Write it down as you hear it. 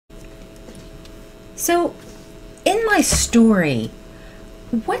So, in my story,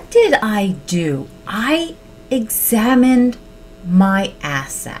 what did I do? I examined my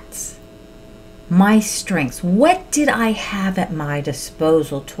assets, my strengths. What did I have at my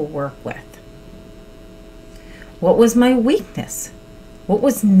disposal to work with? What was my weakness? What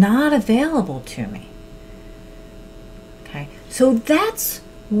was not available to me? Okay, so that's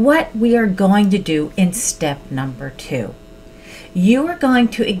what we are going to do in step number 2. You are going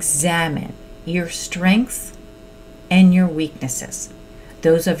to examine your strengths and your weaknesses,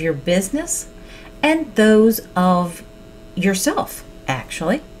 those of your business and those of yourself,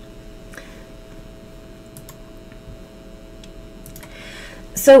 actually.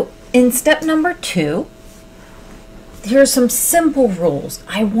 So in step number 2, here are some simple rules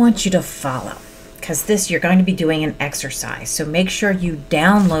I want you to follow, because you're going to be doing an exercise. So make sure you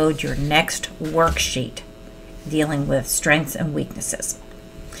download your next worksheet dealing with strengths and weaknesses.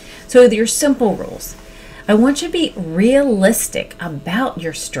 So your simple rules. I want you to be realistic about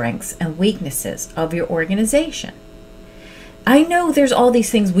your strengths and weaknesses of your organization. I know there's all these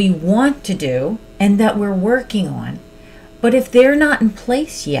things we want to do and that we're working on, but if they're not in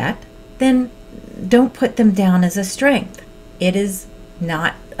place yet, then don't put them down as a strength. It is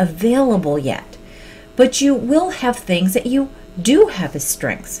not available yet. But you will have things that you do have as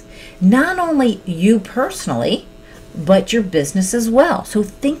strengths. Not only you personally, but your business as well. So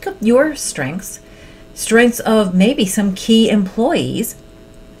think of your strengths of maybe some key employees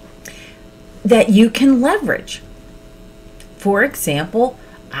that you can leverage. For example,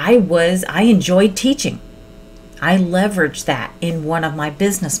 I enjoyed teaching. I leveraged that in one of my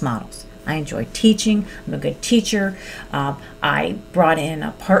business models. I enjoy teaching. I'm a good teacher. I brought in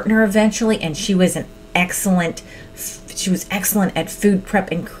a partner eventually, and she was excellent at food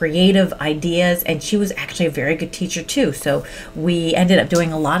prep and creative ideas, and she was actually a very good teacher too. So we ended up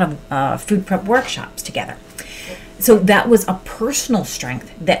doing a lot of food prep workshops together. So that was a personal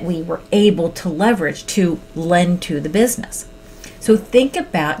strength that we were able to leverage to lend to the business. So think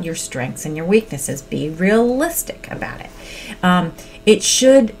about your strengths and your weaknesses. Be realistic about it. It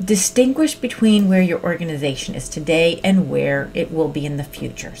should distinguish between where your organization is today and where it will be in the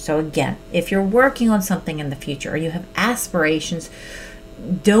future. So again, if you're working on something in the future or you have aspirations,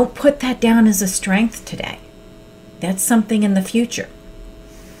 don't put that down as a strength today. That's something in the future.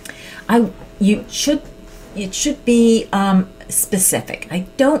 It should be specific. I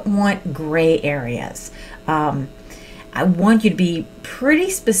don't want gray areas. I want you to be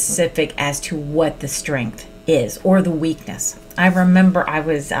pretty specific as to what the strength is or the weakness. I remember I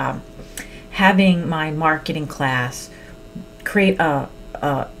was having my marketing class create a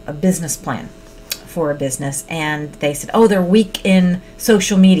business plan for a business, and they said, oh, they're weak in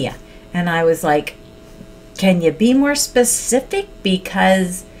social media. And I was like, can you be more specific?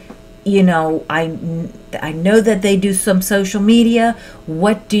 Because, you know, I know that they do some social media.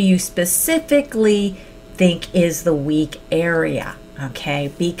 What do you specifically think is the weak area?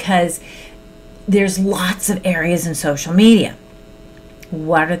 Okay, because there's lots of areas in social media.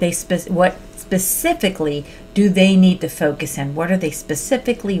 What are they what specifically do they need to focus in? What are they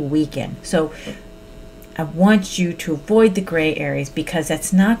specifically weak in? So I want you to avoid the gray areas, because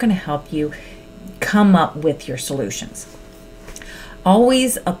that's not going to help you come up with your solutions.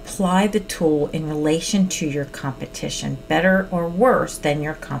 Always apply the tool in relation to your competition, better or worse than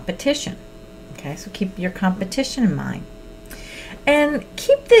your competition. Okay, so keep your competition in mind. And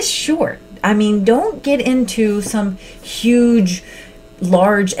keep this short. I mean, don't get into some huge,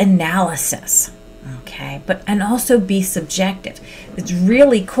 large analysis. Okay, and also be subjective. It's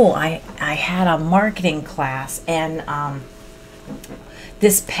really cool. I had a marketing class, and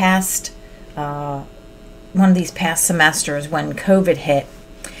this past one of these past semesters when COVID hit,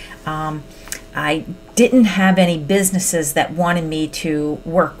 I didn't have any businesses that wanted me to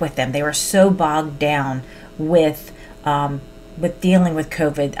work with them. They were so bogged down with dealing with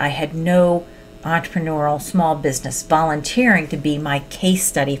COVID. I had no entrepreneurial small business volunteering to be my case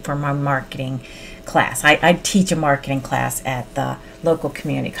study for my marketing class. I teach a marketing class at the local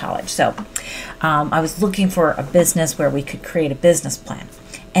community college. So I was looking for a business where we could create a business plan.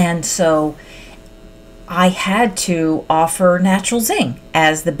 And so I had to offer Natural Zing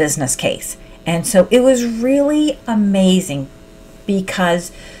as the business case. And so it was really amazing,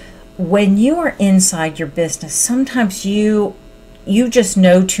 because when you are inside your business, sometimes you just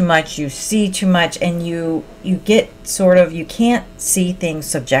know too much, you see too much, and you get you can't see things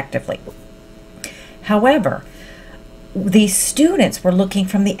subjectively. However, these students were looking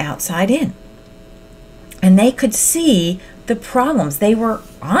from the outside in, and they could see the problems. They were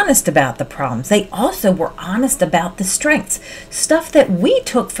honest about the problems. They also were honest about the strengths. Stuff that we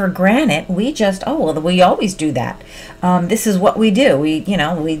took for granted. We just, oh, well, we always do that. This is what we do.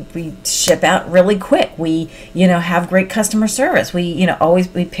 We ship out really quick. We, have great customer service. We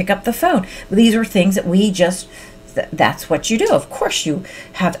pick up the phone. These are things that we just, that's what you do. Of course you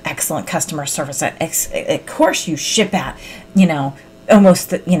have excellent customer service. Of course you ship out,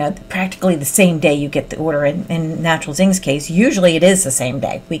 almost, practically the same day you get the order. In Natural Zing's case, usually it is the same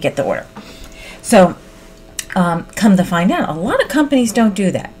day we get the order. So come to find out, a lot of companies don't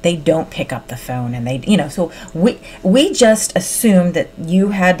do that. They don't pick up the phone, and so we just assumed that you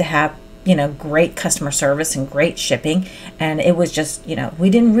had to have, great customer service and great shipping. And it was just, we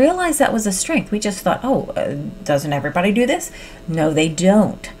didn't realize that was a strength. We just thought, doesn't everybody do this? No, they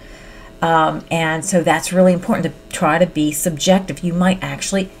don't. And so that's really important, to try to be subjective. You might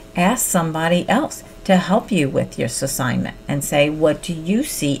actually ask somebody else to help you with your assignment and say, what do you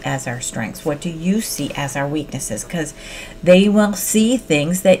see as our strengths? What do you see as our weaknesses? Because they will see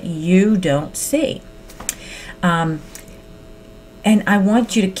things that you don't see. And I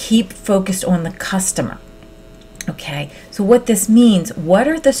want you to keep focused on the customer. Okay, so what this means, what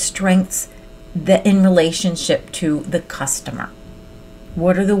are the strengths that in relationship to the customer?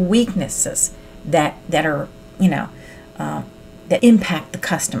 What are the weaknesses that are, that impact the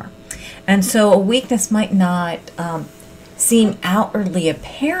customer? And so a weakness might not seem outwardly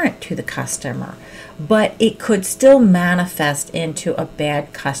apparent to the customer, but it could still manifest into a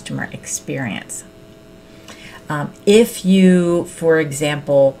bad customer experience. If you, for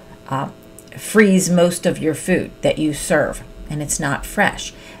example, freeze most of your food that you serve and it's not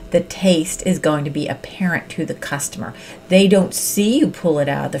fresh, the taste is going to be apparent to the customer. They don't see you pull it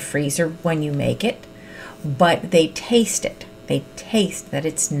out of the freezer when you make it, but they taste it. They taste that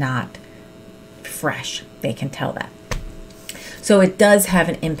it's not fresh. They can tell that. So it does have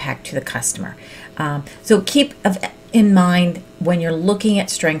an impact to the customer. So keep in mind when you're looking at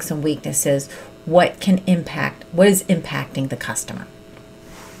strengths and weaknesses, what is impacting the customer.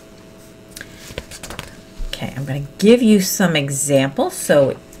 Okay, I'm going to give you some examples so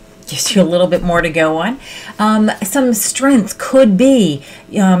it gives you a little bit more to go on. Some strengths could be,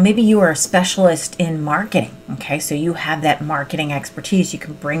 maybe you are a specialist in marketing. Okay, so you have that marketing expertise. You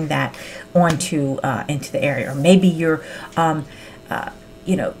can bring that onto into the area. Or maybe you're,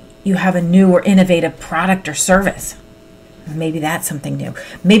 you have a new or innovative product or service. Maybe that's something new.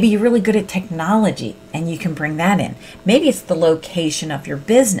 Maybe you're really good at technology and you can bring that in. Maybe it's the location of your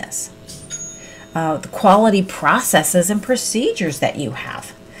business, the quality processes and procedures that you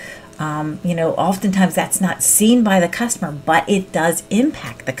have. Oftentimes that's not seen by the customer, but it does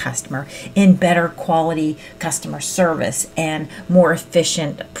impact the customer in better quality customer service and more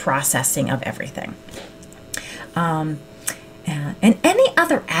efficient processing of everything. And any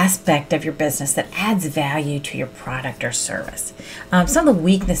other aspect of your business that adds value to your product or service. Some of the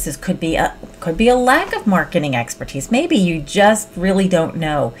weaknesses could be a lack of marketing expertise. Maybe you just really don't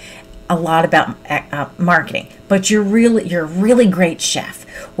know a lot about marketing, but you're a really great chef,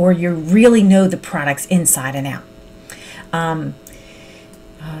 or you really know the products inside and out.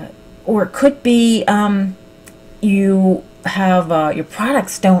 Or it could be you have your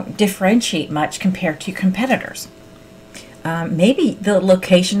products don't differentiate much compared to competitors. Maybe the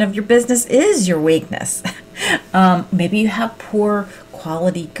location of your business is your weakness. Maybe you have poor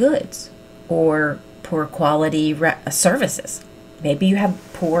quality goods or poor quality services. Maybe you have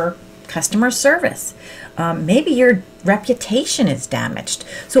poor customer service. Maybe your reputation is damaged.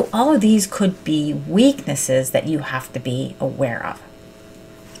 So all of these could be weaknesses that you have to be aware of.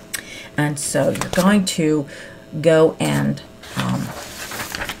 And so you're going to go and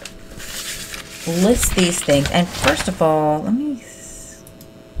list these things. And first of all,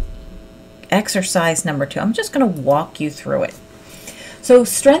 exercise number 2. I'm just going to walk you through it. So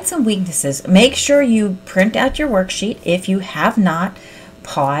strengths and weaknesses. Make sure you print out your worksheet. If you have not,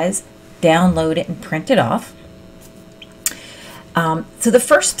 pause, download it, and print it off. So the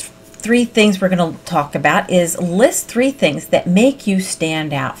first 3 things we're going to talk about is list 3 things that make you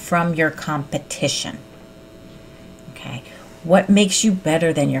stand out from your competition. Okay. What makes you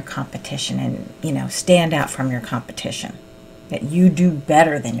better than your competition, and stand out from your competition, that you do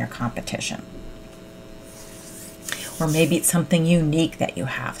better than your competition? Or maybe it's something unique that you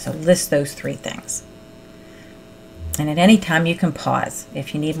have. So list those 3 things. And at any time you can pause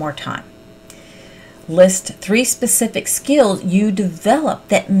if you need more time. List 3 specific skills you develop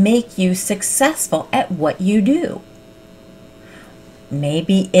that make you successful at what you do.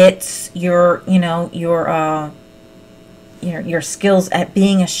 Maybe it's your skills at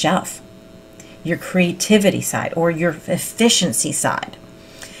being a chef. your creativity side or your efficiency side.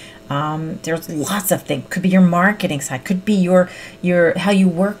 There's lots of things. Could be your marketing side. Could be your how you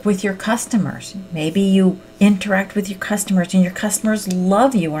work with your customers. Maybe you interact with your customers and your customers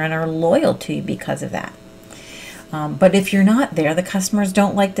love you and are loyal to you because of that. But if you're not there, the customers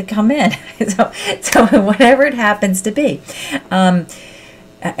don't like to come in. so whatever it happens to be.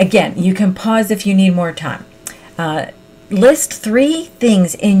 Again, you can pause if you need more time. List 3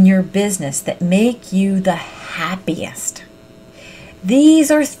 things in your business that make you the happiest. These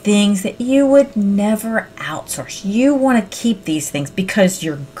are things that you would never outsource. You want to keep these things because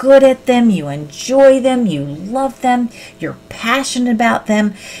you're good at them, you enjoy them, you love them, you're passionate about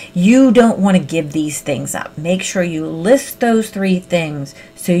them. You don't want to give these things up. Make sure you list those 3 things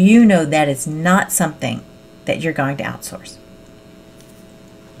so you know that is not something that you're going to outsource.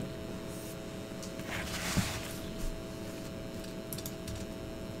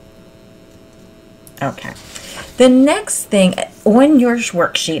 Okay. The next thing on your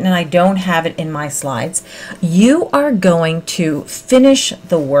worksheet, and I don't have it in my slides, you are going to finish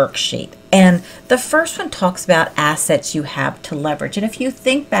the worksheet. And the first one talks about assets you have to leverage. And if you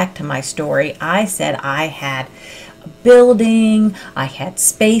think back to my story, I said I had a building, I had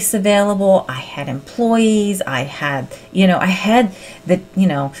space available, I had employees, I had the,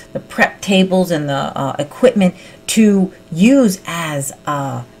 the prep tables and the equipment to use as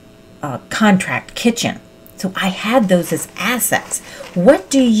a contract kitchen. So I had those as assets. What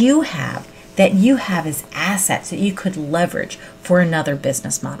do you have that you have as assets that you could leverage for another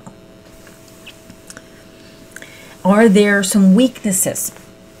business model? Are there some weaknesses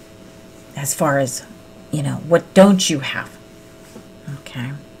as far as, what don't you have?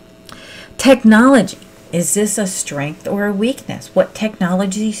 Okay. Technology. Is this a strength or a weakness? What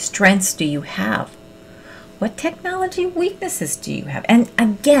technology strengths do you have? What technology weaknesses do you have? And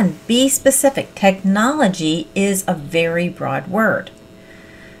again, be specific. Technology is a very broad word.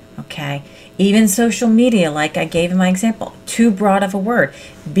 Okay? Even social media, like I gave in my example, too broad of a word.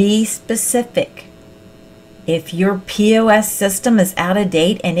 Be specific. If your POS system is out of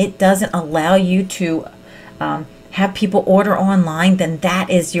date and it doesn't allow you to have people order online, then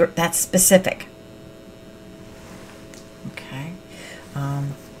that's specific. Okay.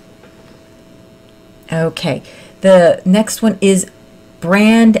 Okay, the next one is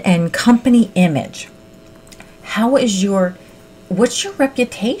brand and company image. What's your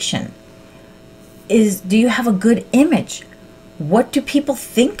reputation? Do you have a good image? What do people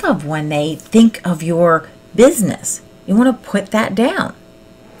think of when they think of your business? You want to put that down.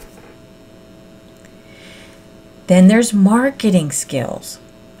 Then there's marketing skills.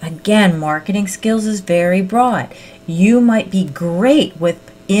 Again, marketing skills is very broad. You might be great with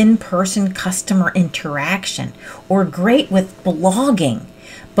in-person customer interaction or great with blogging,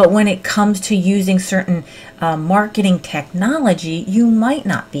 but when it comes to using certain marketing technology, you might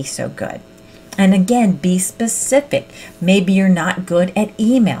not be so good. And again, be specific. Maybe you're not good at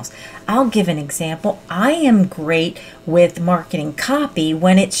emails. I'll give an example. I am great with marketing copy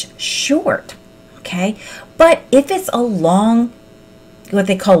when it's short, okay? But if it's a long, what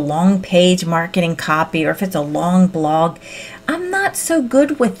they call long page marketing copy, or if it's a long blog, I'm not so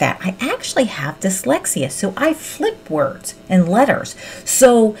good with that. I actually have dyslexia, so I flip words and letters.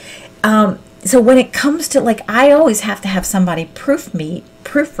 So when it comes to, I always have to have somebody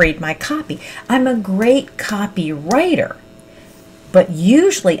proofread my copy. I'm a great copywriter, but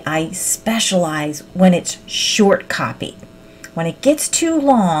usually I specialize when it's short copy. When it gets too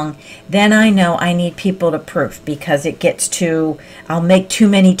long, then I know I need people to proof because I'll make too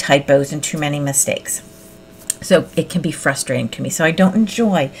many typos and too many mistakes. So it can be frustrating to me. So I don't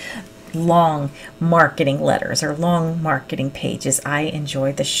enjoy long marketing letters or long marketing pages. I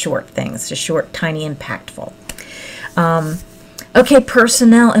enjoy the short things, the short, tiny, impactful. Okay,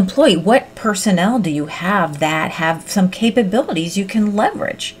 personnel, employee. What personnel do you have that have some capabilities you can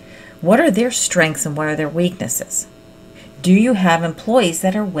leverage? What are their strengths and what are their weaknesses? Do you have employees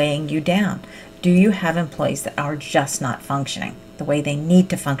that are weighing you down? Do you have employees that are just not functioning the way they need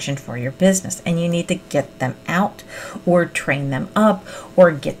to function for your business, and you need to get them out or train them up or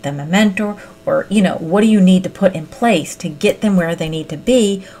get them a mentor, or what do you need to put in place to get them where they need to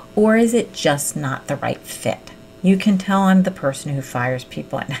be, or is it just not the right fit? You can tell I'm the person who fires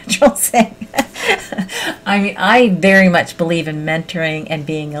people at Natural Sing. I very much believe in mentoring and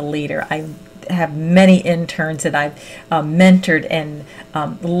being a leader. I have many interns that I've mentored and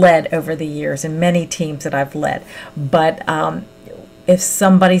led over the years, and many teams that I've led. But if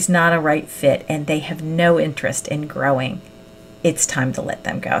somebody's not a right fit and they have no interest in growing, it's time to let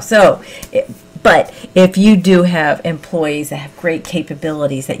them go. So But if you do have employees that have great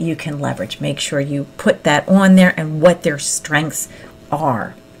capabilities that you can leverage, make sure you put that on there and what their strengths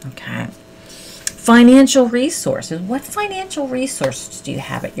are. Okay. Financial resources. What financial resources do you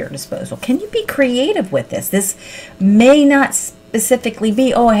have at your disposal? Can you be creative with this? This may not specifically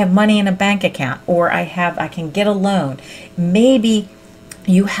be, oh, I have money in a bank account, or I can get a loan. Maybe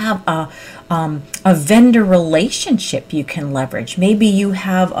you have a vendor relationship you can leverage. Maybe you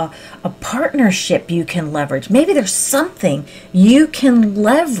have a partnership you can leverage. Maybe there's something you can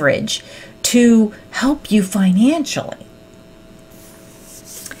leverage to help you financially.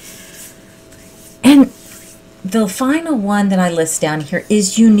 And the final one that I list down here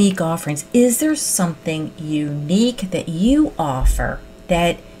is unique offerings. Is there something unique that you offer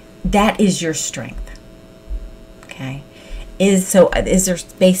that is your strength? Okay. Is there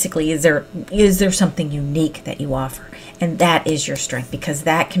something unique that you offer, and that is your strength, because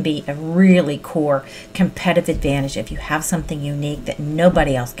that can be a really core competitive advantage. If you have something unique that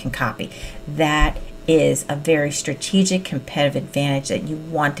nobody else can copy, that is a very strategic competitive advantage that you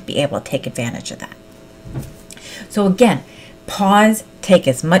want to be able to take advantage of that. So again, pause, take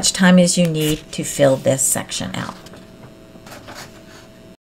as much time as you need to fill this section out.